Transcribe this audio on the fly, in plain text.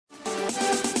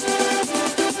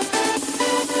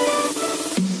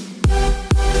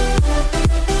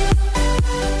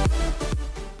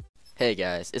Hey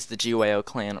guys, it's the GYO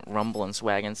clan, Rumble and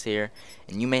Swaggins here,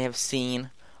 and you may have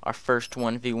seen our first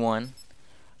 1v1.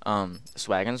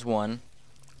 Swaggins won.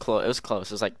 It was close.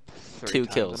 It was like Three two times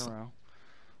in a kills. row.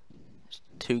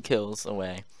 2 kills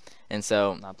away. And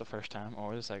so, Not the first time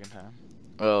or the second time.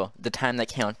 well, the time that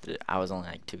counted, I was only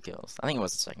like 2 kills. I think it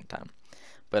was the second time.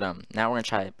 But now we're gonna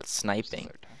try It was the sniping.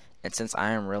 third time. And since I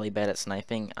am really bad at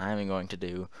sniping, I'm going to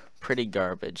do pretty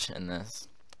garbage in this.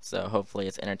 So hopefully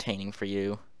it's entertaining for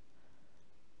you,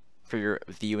 for your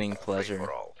viewing pleasure.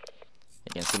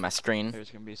 You can see my screen There's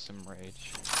gonna be some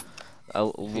rage. a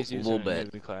If he's little using a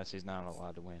bit. newbie class, he's not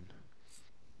allowed to win.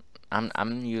 I'm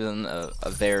using a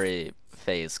very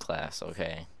phase class,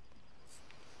 okay?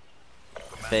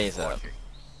 Phase up.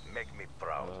 Make me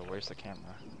proud. Where's the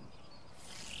camera?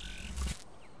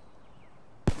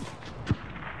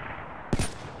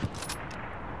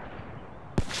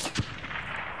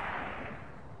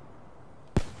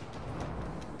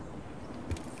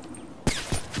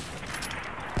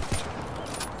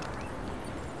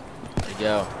 There you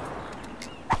go.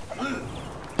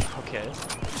 Okay.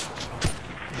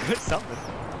 Something.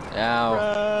 Ow.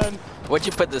 Run! What'd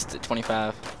you put this to?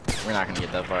 25? We're not gonna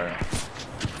get that far.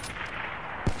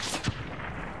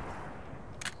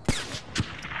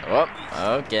 Oh,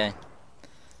 okay.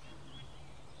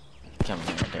 Come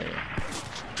here, there you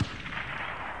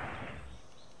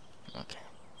go. Okay.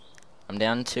 I'm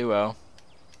down 2-0.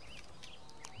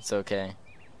 It's okay.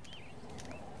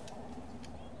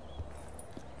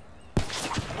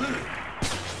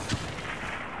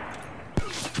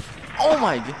 Oh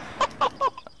my god.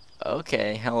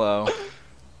 Okay, hello.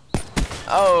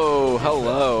 Oh,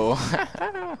 hello.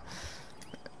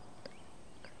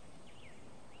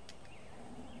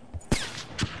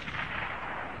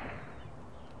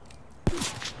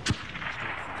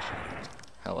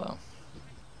 Hello.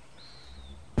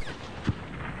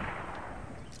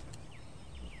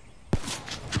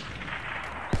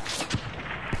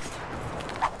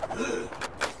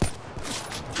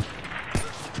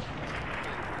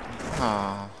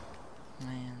 Oh,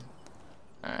 man.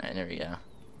 Alright, there we go.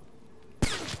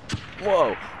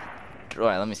 Whoa!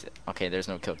 Alright, let me see. Okay, there's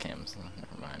no kill cams.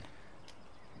 Never mind.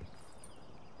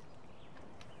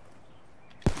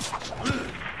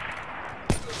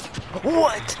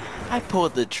 What? I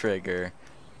pulled the trigger.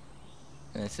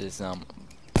 This is,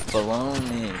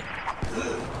 baloney.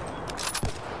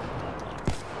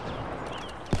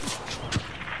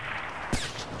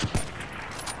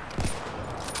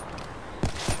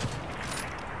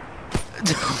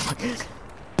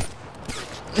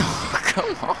 Oh,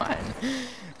 come on.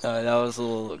 That was a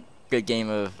little good game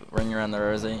of Ring Around the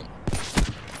Rosie.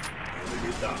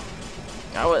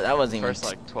 That wasn't even... First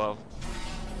like 12.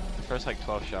 The first like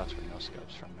 12 shots were no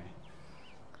scopes from me.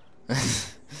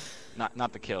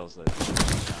 Not the kills, the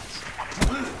shots.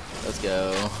 Let's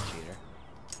go. Cheater.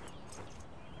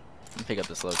 Let me pick up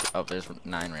this low. Oh, there's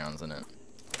 9 rounds in it.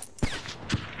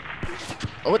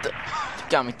 Oh, what the? You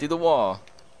got me through the wall.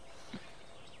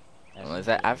 Well, is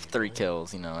that, I have 3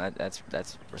 kills, you know, that's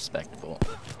respectable.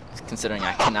 Considering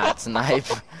I cannot snipe,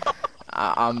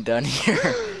 I'm done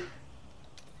here.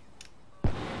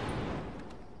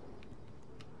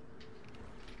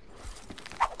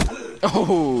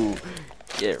 Oh,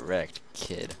 get wrecked,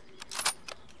 kid.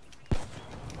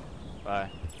 Bye.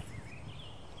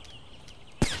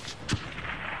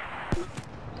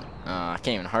 I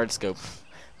can't even hard scope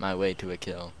my way to a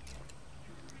kill.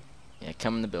 Yeah,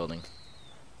 come in the building.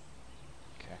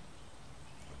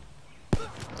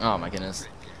 Oh my goodness.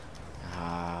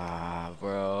 Ah,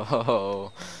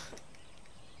 bro.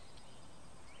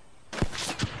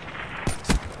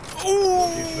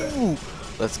 Ooh!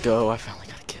 Let's go. I finally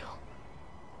got a kill.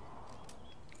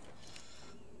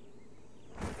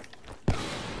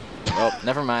 Oh,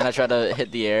 never mind. I tried to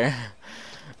hit the air.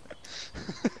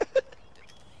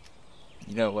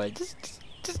 You know what? Just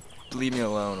leave me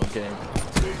alone, okay?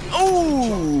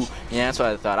 Ooh! Yeah, that's what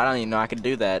I thought. I don't even know I could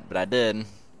do that, but I did.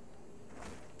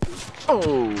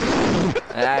 Oh,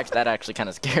 that actually kind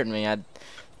of scared me. I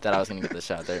thought I was gonna get the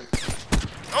shot there.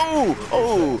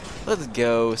 Oh, let's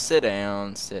go. Sit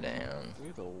down, sit down.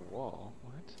 Through the wall.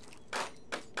 What?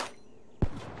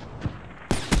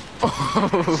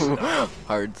 Oh,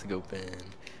 hard scope in.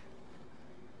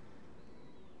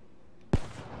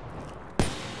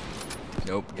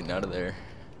 Nope, getting out of there.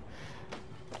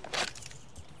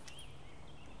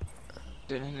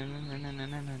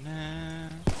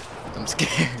 I'm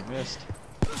scared. Missed.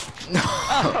 No,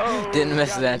 Oh, didn't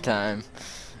miss got that me. time.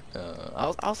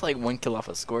 I was like 1 kill off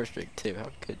a score streak too. How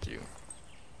could you?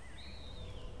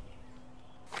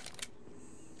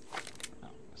 No,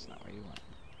 that's not where you went.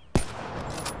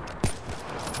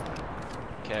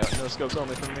 Okay, no scope's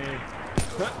only for me.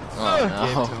 Oh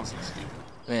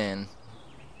no. Man.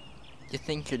 You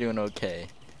think you're doing okay.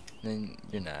 Then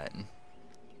you're not.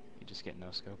 You just get no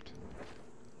scoped.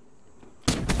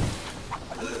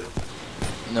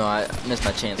 No, I missed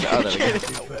my chance. Oh, there we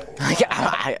go.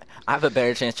 I have a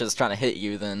better chance just trying to hit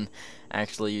you than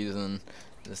actually using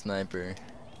the sniper.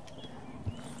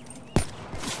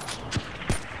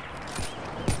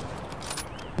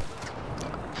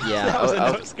 Yeah. That was a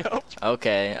no scope.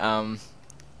 Okay. I'm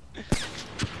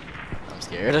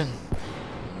scared.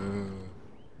 Ooh.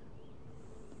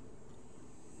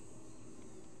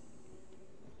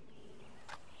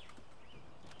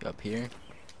 Go up here.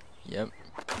 Yep.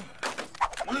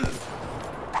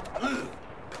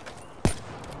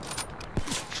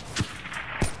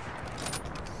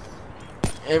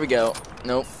 Here we go.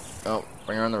 Nope. Oh,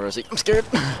 bring her on the Rosie. I'm scared.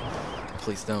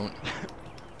 Please don't.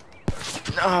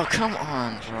 Oh, come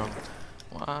on, bro.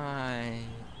 Why?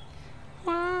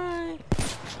 Why?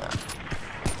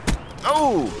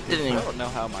 Oh! Didn't I even. don't know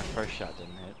how my first shot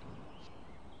didn't hit.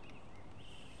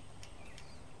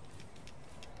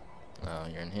 Oh,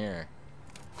 you're in here.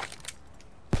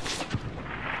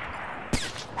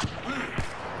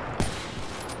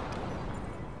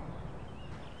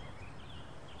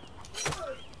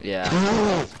 Yeah.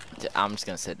 I'm just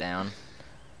gonna sit down.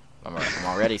 I'm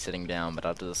already sitting down, but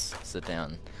I'll just sit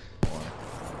down more.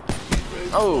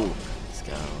 Oh! Let's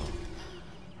go.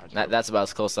 That's about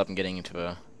as close up I'm getting into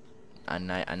a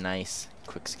nice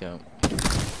quick scope.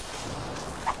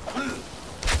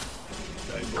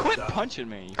 Quit punching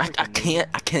me. You I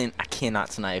freaking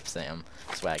cannot snipe Sam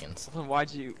Swaggins. noob. Then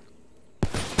why'd you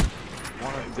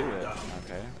want to do it?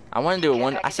 Okay. I want to do a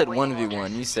one. I said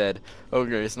 1v1. You said,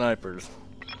 okay, snipers.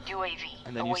 UAV.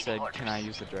 And then you said, can I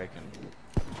use the Draken?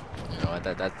 You know what?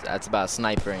 That's about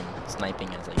sniping as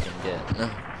I can get.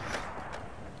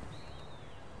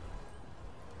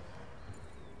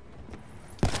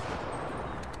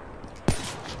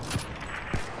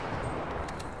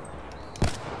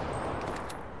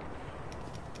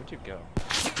 Where'd you go?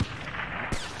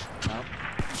 Nope.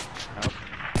 Nope.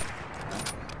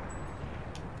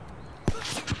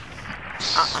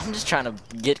 I'm just trying to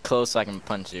get close so I can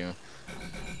punch you.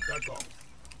 That's all.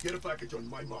 Get a package on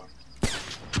my mark.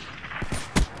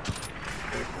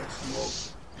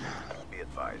 Be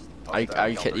advised. Are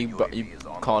you kidding? You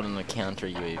called in a counter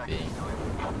UAV.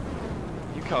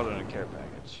 You called it a care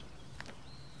package.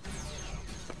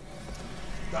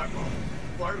 Back off.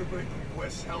 Fire rate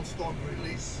request Houndstorm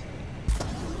release.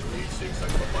 Need 6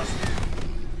 extra buses.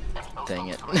 Dang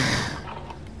it.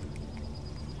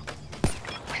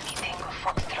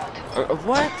 Foxtrot.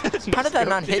 What? How did that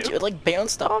not hit you? It like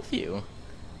bounced off you.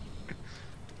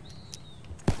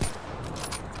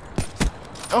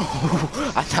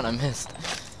 Oh, I thought I missed.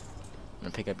 I'm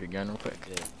gonna pick up your gun real quick.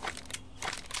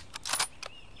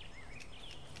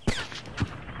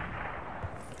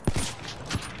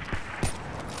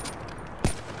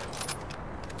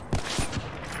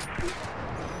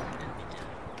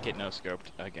 Get no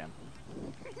scoped again.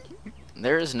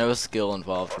 There is no skill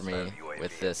involved for me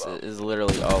with this. It is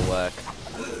literally all luck.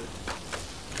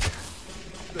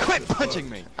 Quit punching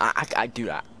me!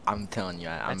 Dude, I'm telling you,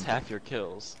 I'm. That's half your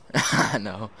kills. I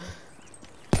know.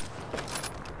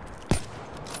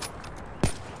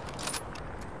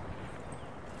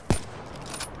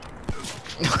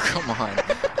 Oh, come on.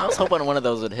 I was hoping one of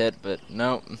those would hit, but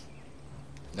nope.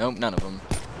 Nope, none of them.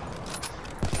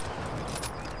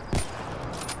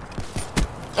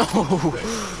 Oh!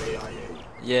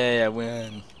 Yay, I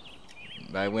win.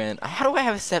 I win. How do I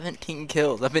have 17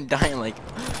 kills? I've been dying like...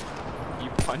 You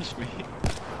punched me.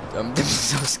 I'm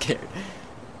so scared.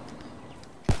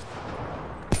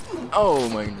 Oh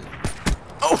my goodness.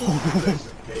 Oh!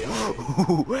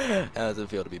 How does it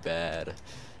feel to be bad?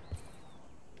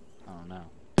 Oh no.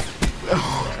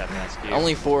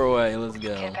 Only 4 away, let's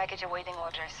go. Care package awaiting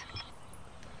orders.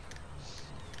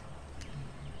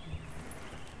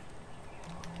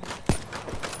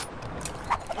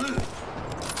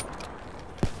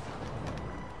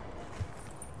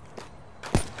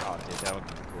 Oh dude, that would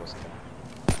be the coolest kill.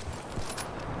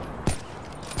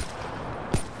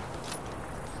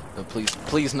 Oh,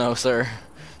 please no, sir.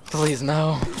 Please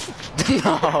no.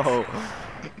 No. I'm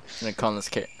gonna call this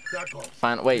kid.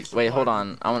 Fine. Wait, hold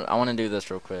on. I want to do this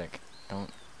real quick.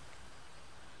 Don't.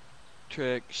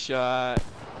 Trick shot.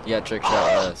 Yeah, trick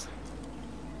shot us.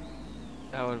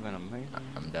 That would have been amazing.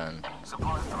 I'm done.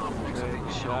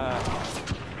 Trick shot.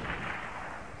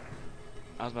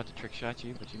 I was about to trick shot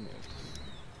you, but you moved.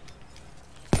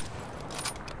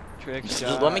 Trick Just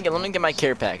shot. let me get my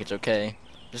care package, okay?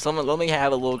 Just let me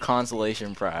have a little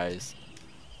consolation prize.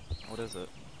 What is it?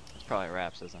 It's probably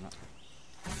wraps, isn't it?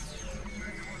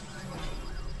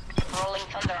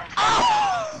 Thunder on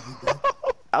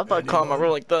I was about to call my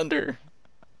Rolling Thunder.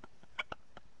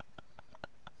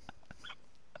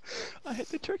 I hit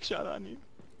the trick shot on you.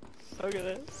 Look at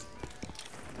this.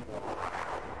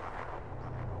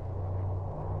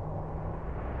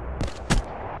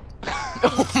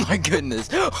 Oh my goodness.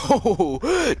 Oh,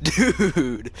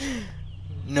 dude.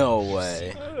 No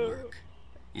way.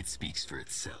 It speaks for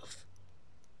itself.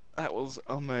 That was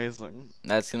amazing.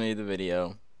 That's gonna be the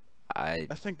video. I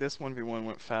think this 1v1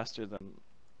 went faster than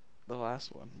the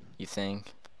last one. You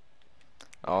think?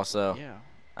 Also, Yeah.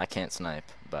 I can't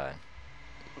snipe. Bye.